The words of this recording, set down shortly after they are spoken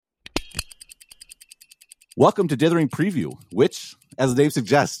Welcome to Dithering Preview, which, as the name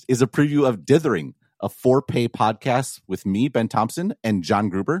suggests, is a preview of Dithering, a 4Pay podcast with me, Ben Thompson, and John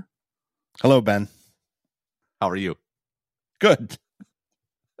Gruber. Hello, Ben. How are you? Good.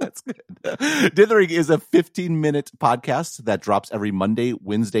 That's good. Dithering is a 15-minute podcast that drops every Monday,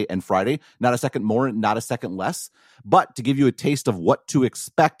 Wednesday, and Friday. Not a second more, not a second less. But to give you a taste of what to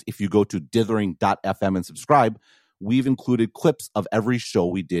expect if you go to dithering.fm and subscribe, we've included clips of every show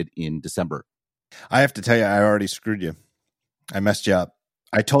we did in December. I have to tell you, I already screwed you. I messed you up.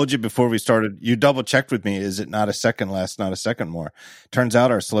 I told you before we started, you double-checked with me, is it not a second less, not a second more? Turns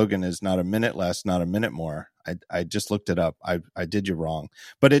out our slogan is not a minute less, not a minute more. I just looked it up. I did you wrong.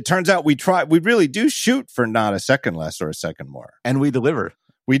 But it turns out we really do shoot for not a second less or a second more. And we deliver.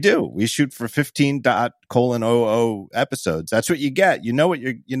 We do. We shoot for 15.00 episodes. That's what you get. You know what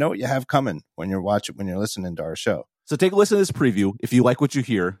you have coming when you're listening to our show. So take a listen to this preview. If you like what you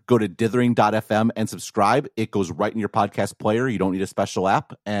hear, go to dithering.fm and subscribe. It goes right in your podcast player. You don't need a special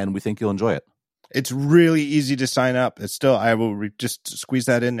app, and we think you'll enjoy it. It's really easy to sign up. It's still, I will just squeeze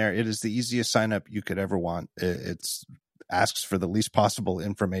that in there. It is the easiest sign up you could ever want. It's asks for the least possible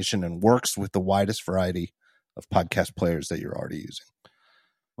information and works with the widest variety of podcast players that you're already using.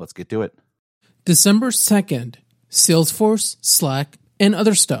 Let's get to it. December 2nd, Salesforce, Slack, and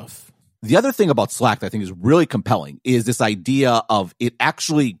other stuff. The other thing about Slack that I think is really compelling is this idea of it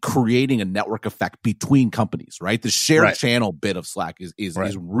actually creating a network effect between companies, right? The shared channel bit of Slack is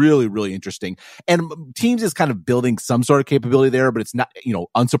really, really interesting. And Teams is kind of building some sort of capability there, but it's not,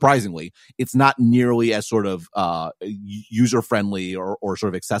 unsurprisingly, it's not nearly as sort of user-friendly or sort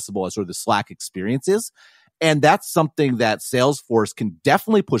of accessible as sort of the Slack experience is. And that's something that Salesforce can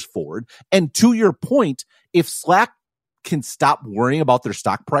definitely push forward. And to your point, if Slack can stop worrying about their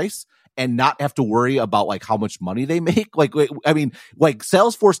stock price and not have to worry about like how much money they make.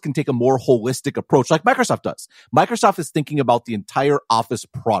 Salesforce can take a more holistic approach like Microsoft does. Microsoft is thinking about the entire Office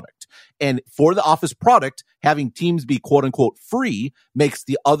product. And for the Office product, having Teams be quote unquote free makes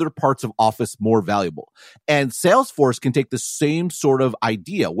the other parts of Office more valuable. And Salesforce can take the same sort of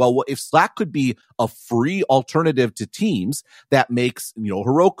idea. Well, if Slack could be a free alternative to Teams that makes,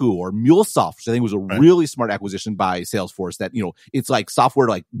 Heroku or MuleSoft, which I think was a really smart acquisition by Salesforce that, it's like software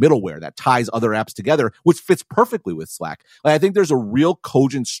like middleware that ties other apps together, which fits perfectly with Slack. I think there's a real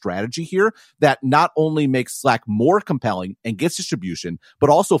cogent strategy here that not only makes Slack more compelling and gets distribution, but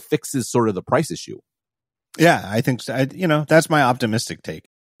also fixes sort of the price issue. Yeah, I think so. That's my optimistic take.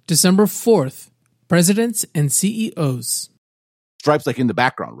 December 4th, Presidents and CEOs. Stripe's like in the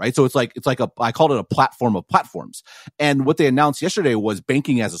background, right? So it's like I called it a platform of platforms. And what they announced yesterday was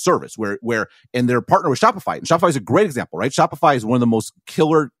banking as a service and they're partnered with Shopify. And Shopify is a great example, right? Shopify is one of the most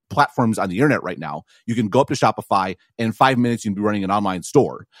killer platforms on the internet right now. You can go up to Shopify and in 5 minutes you can be running an online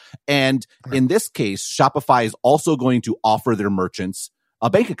store. And in this case, Shopify is also going to offer their merchants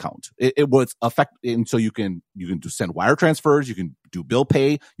a bank account. And so you can send wire transfers, you can do bill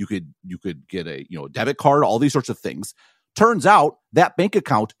pay, you could get a debit card, all these sorts of things. Turns out that bank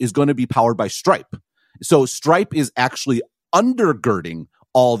account is going to be powered by Stripe. So Stripe is actually undergirding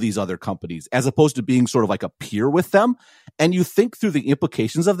all these other companies as opposed to being sort of like a peer with them. And you think through the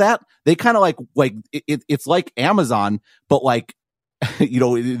implications of that, they kind of it's like Amazon, but like,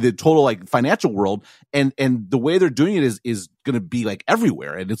 the total like financial world. And the way they're doing it is going to be like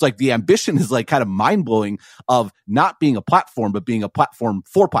everywhere. And it's like the ambition is like kind of mind blowing of not being a platform, but being a platform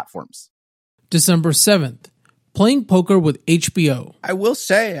for platforms. December 7th. Playing poker with HBO. I will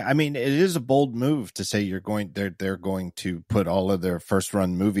say, it is a bold move to say they're going to put all of their first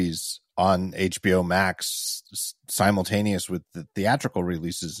run movies on HBO Max simultaneous with the theatrical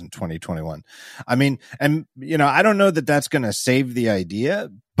releases in 2021. I don't know that that's going to save the idea,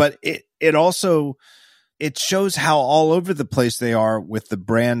 but it also shows how all over the place they are with the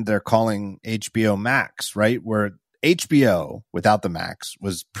brand they're calling HBO Max, right? Where HBO without the Max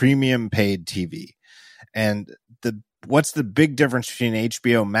was premium paid TV. And what's the big difference between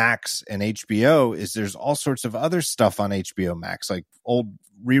HBO Max and HBO is there's all sorts of other stuff on HBO Max, like old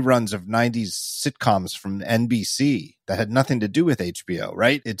reruns of 90s sitcoms from NBC that had nothing to do with HBO,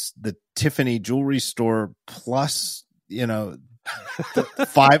 right? It's the Tiffany jewelry store plus,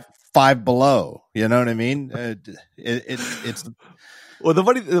 five below, you know what I mean? It's Well, the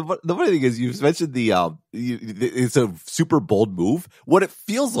funny thing is you've mentioned it's a super bold move. What it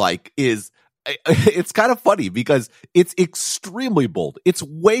feels like is it's kind of funny because it's extremely bold. It's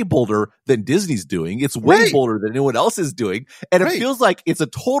way bolder than Disney's doing. It's way bolder than anyone else is doing. And it feels like it's a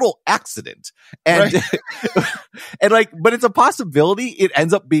total accident. And, but it's a possibility it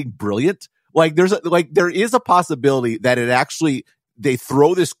ends up being brilliant. There is a possibility that it actually, they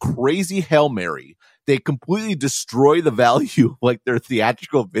throw this crazy Hail Mary they completely destroy the value of like their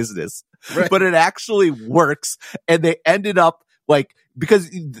theatrical business, right. But it actually works. And they ended up like, because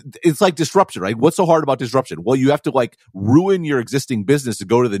it's like disruption, right? What's so hard about disruption? Well, you have to like ruin your existing business to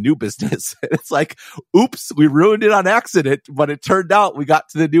go to the new business. It's like, oops, we ruined it on accident, but it turned out we got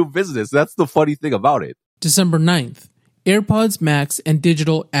to the new business. That's the funny thing about it. December 9th, AirPods Max and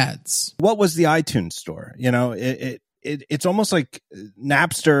digital ads. What was the iTunes store? You know, it's almost like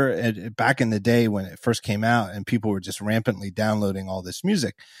Napster back in the day when it first came out and people were just rampantly downloading all this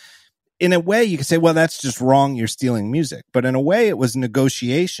music. In a way, you could say, well, that's just wrong. You're stealing music. But in a way, it was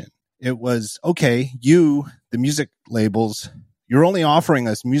negotiation. It was, okay, you, the music labels, you're only offering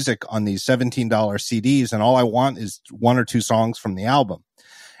us music on these $17 CDs, and all I want is 1 or 2 songs from the album.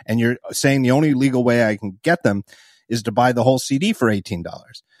 And you're saying the only legal way I can get them is to buy the whole CD for $18.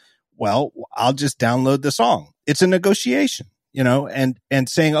 Well, I'll just download the song. It's a negotiation, you know, and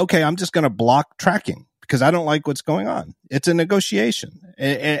saying, okay, I'm just going to block tracking because I don't like what's going on. It's a negotiation.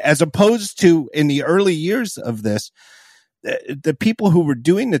 As opposed to in the early years of this, the people who were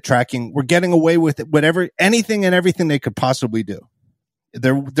doing the tracking were getting away with anything and everything they could possibly do.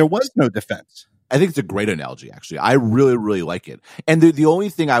 There was no defense. I think it's a great analogy, actually. I really, really like it. And the only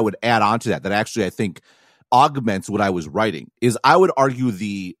thing I would add on to that actually I think augments what I was writing is I would argue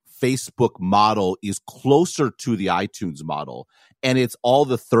the Facebook model is closer to the iTunes model. And it's all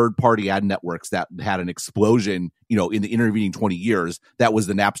the third-party ad networks that had an explosion, you know, in the intervening 20 years. That was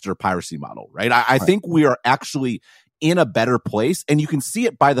the Napster piracy model, right? I think we are actually in a better place. And you can see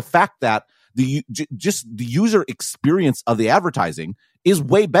it by the fact that just the user experience of the advertising is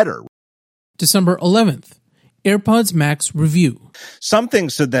way better. December 11th, AirPods Max review. Something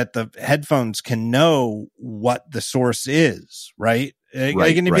so that the headphones can know what the source is, right?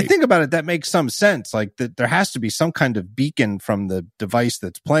 Like, and if you think about it, that makes some sense. Like there has to be some kind of beacon from the device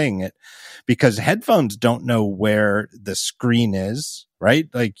that's playing it, because headphones don't know where the screen is, right?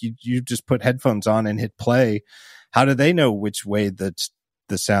 Like you just put headphones on and hit play. How do they know which way the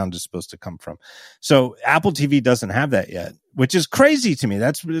sound is supposed to come from? So Apple TV doesn't have that yet, which is crazy to me.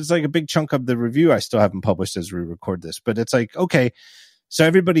 It's like a big chunk of the review I still haven't published as we record this. But it's like, okay, so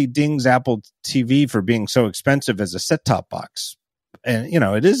everybody dings Apple TV for being so expensive as a set-top box. And, you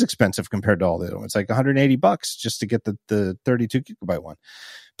know, it is expensive compared to all the other ones. It's like $180 just to get the 32 gigabyte one.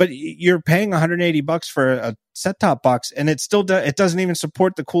 But you're paying $180 for a set-top box, and it doesn't even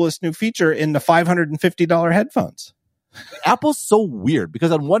support the coolest new feature in the $550 headphones. Apple's so weird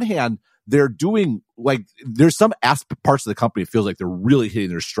because on one hand, they're doing like, there's some parts of the company, it feels like they're really hitting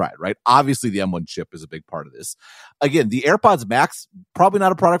their stride, right? Obviously the M1 chip is a big part of this. Again, the AirPods Max, probably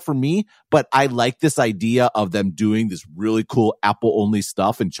not a product for me, but I like this idea of them doing this really cool Apple only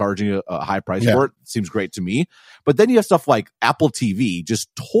stuff and charging a high price for it. Seems great to me. But then you have stuff like Apple TV just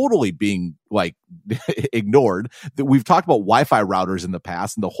totally being like ignored. That we've talked about Wi-Fi routers in the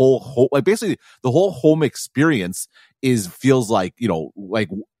past, and the whole like basically the whole home experience feels like, you know, like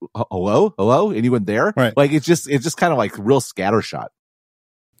hello, anyone there? Right. Like it's just kind of like real scattershot.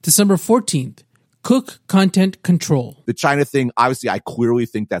 December 14th, Cook Content Control. The China thing, obviously, I clearly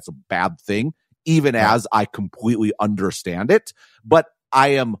think that's a bad thing, even as I completely understand it. But I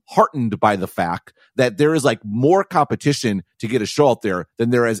am heartened by the fact that there is like more competition to get a show out there than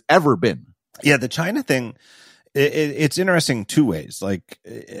there has ever been. Yeah, the China thing, it's interesting 2 ways. Like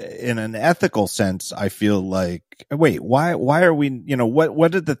in an ethical sense, I feel like, wait, why are we, you know,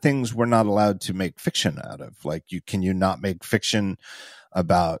 what are the things we're not allowed to make fiction out of? Like can you not make fiction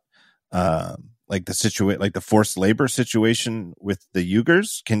about, like the situation, like the forced labor situation with the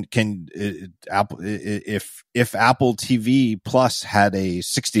Uyghurs? Apple, if Apple TV Plus had a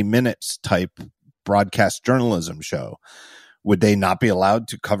 60 Minutes type broadcast journalism show, would they not be allowed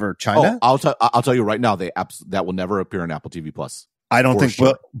to cover China? Oh, I'll tell you right now, that will never appear on Apple TV Plus. I don't think,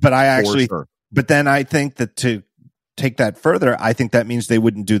 sure. but I actually, but then I think that to take that further, I think that means they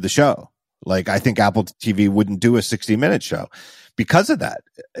wouldn't do the show. Like I think Apple TV wouldn't do a 60-minute show because of that,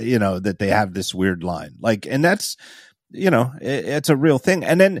 you know, that they have this weird line. Like, and that's, you know, it's a real thing.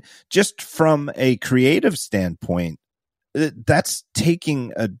 And then just from a creative standpoint, that's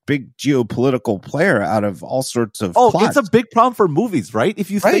taking a big geopolitical player out of all sorts of plots. It's a big problem for movies, right?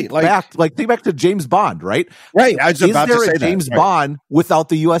 If you think think back to James Bond, right? Right. I was about to say that. Is there a James Bond without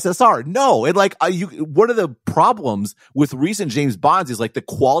the USSR? No. And like, one of the problems with recent James Bonds is like the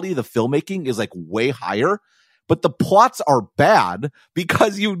quality of the filmmaking is like way higher, but the plots are bad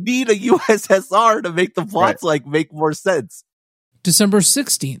because you need a USSR to make the plots like make more sense. December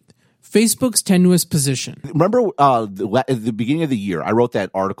 16th, Facebook's tenuous position. Remember at the beginning of the year, I wrote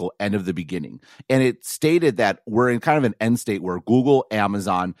that article, End of the Beginning, and it stated that we're in kind of an end state where Google,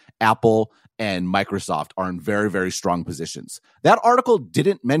 Amazon, Apple, and Microsoft are in very, very strong positions. That article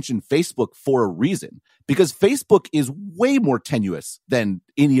didn't mention Facebook for a reason, because Facebook is way more tenuous than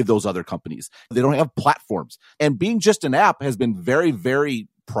any of those other companies. They don't have platforms. And being just an app has been very, very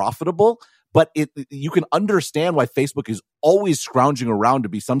profitable. But you can understand why Facebook is always scrounging around to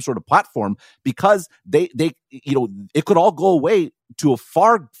be some sort of platform, because they it could all go away to a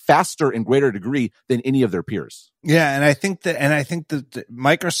far faster and greater degree than any of their peers. Yeah, and I think that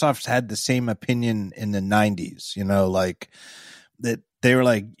Microsoft had the same opinion in the 90s, like that they were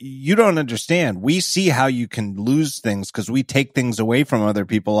like, you don't understand. We see how you can lose things because we take things away from other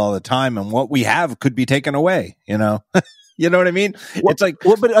people all the time, and what we have could be taken away, You know what I mean? Well, it's like,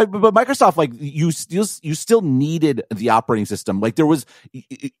 but Microsoft, like you still needed the operating system. Like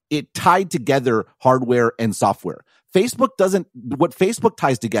it tied together hardware and software. What Facebook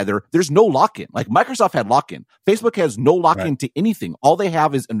ties together, there's no lock-in. Like Microsoft had lock-in. Facebook has no lock-in to anything. All they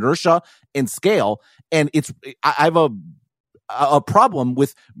have is inertia and scale. And I have a problem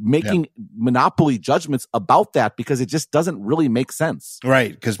with making monopoly judgments about that, because it just doesn't really make sense.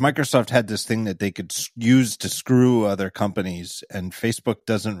 Right, because Microsoft had this thing that they could use to screw other companies, and Facebook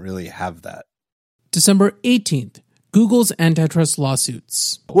doesn't really have that. December 18th, Google's antitrust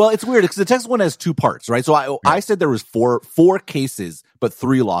lawsuits. Well, it's weird because the Texas one has two parts, right? So I said there was four cases, but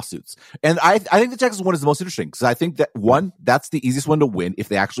 3 lawsuits. And I think the Texas one is the most interesting, because I think that, one, that's the easiest one to win if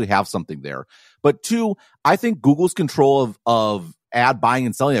they actually have something there. But 2, I think Google's control of ad buying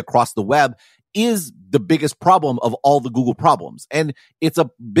and selling across the web is the biggest problem of all the Google problems. And it's a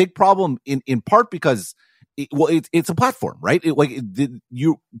big problem in part because it's a platform, right?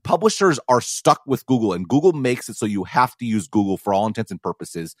 Publishers are stuck with Google, and Google makes it so you have to use Google for all intents and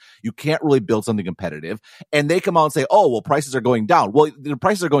purposes. You can't really build something competitive. And they come out and say, oh, well, prices are going down. Well, the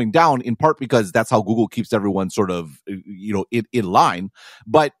prices are going down in part because that's how Google keeps everyone sort of, in line.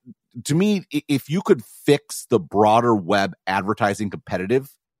 But to me, if you could fix the broader web advertising competitive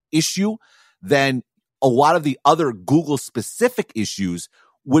issue, then a lot of the other Google specific issues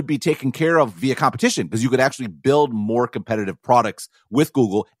would be taken care of via competition, because you could actually build more competitive products with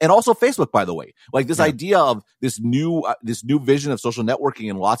Google, and also Facebook, by the way. Like this idea of this new vision of social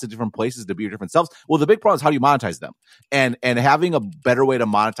networking in lots of different places to be your different selves. Well, the big problem is, how do you monetize them? And having a better way to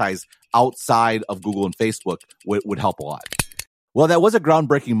monetize outside of Google and Facebook would help a lot. Well, that was a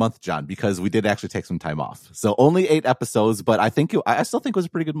groundbreaking month, John, because we did actually take some time off. So only 8 episodes, but I still think it was a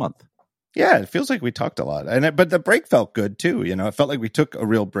pretty good month. Yeah, it feels like we talked a lot, but the break felt good too. It felt like we took a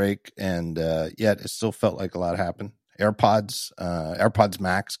real break, and yet it still felt like a lot happened. AirPods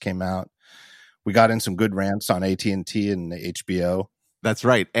Max came out. We got in some good rants on AT&T and HBO. That's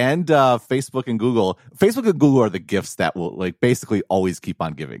right, and Facebook and Google. Facebook and Google are the gifts that will basically always keep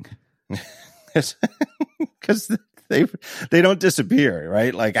on giving, because they don't disappear,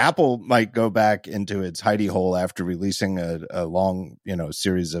 right? Like Apple might go back into its hidey hole after releasing a long,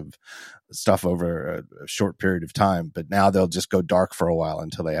 series of stuff over a short period of time, but now they'll just go dark for a while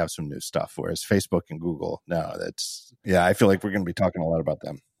until they have some new stuff. Whereas Facebook and Google, no, I feel like we're going to be talking a lot about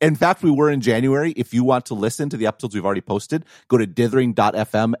them. In fact, we were in January. If you want to listen to the episodes we've already posted, go to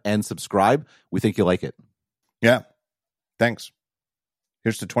dithering.fm and subscribe. We think you'll like it. Yeah. Thanks.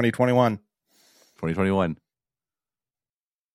 Here's to 2021. 2021.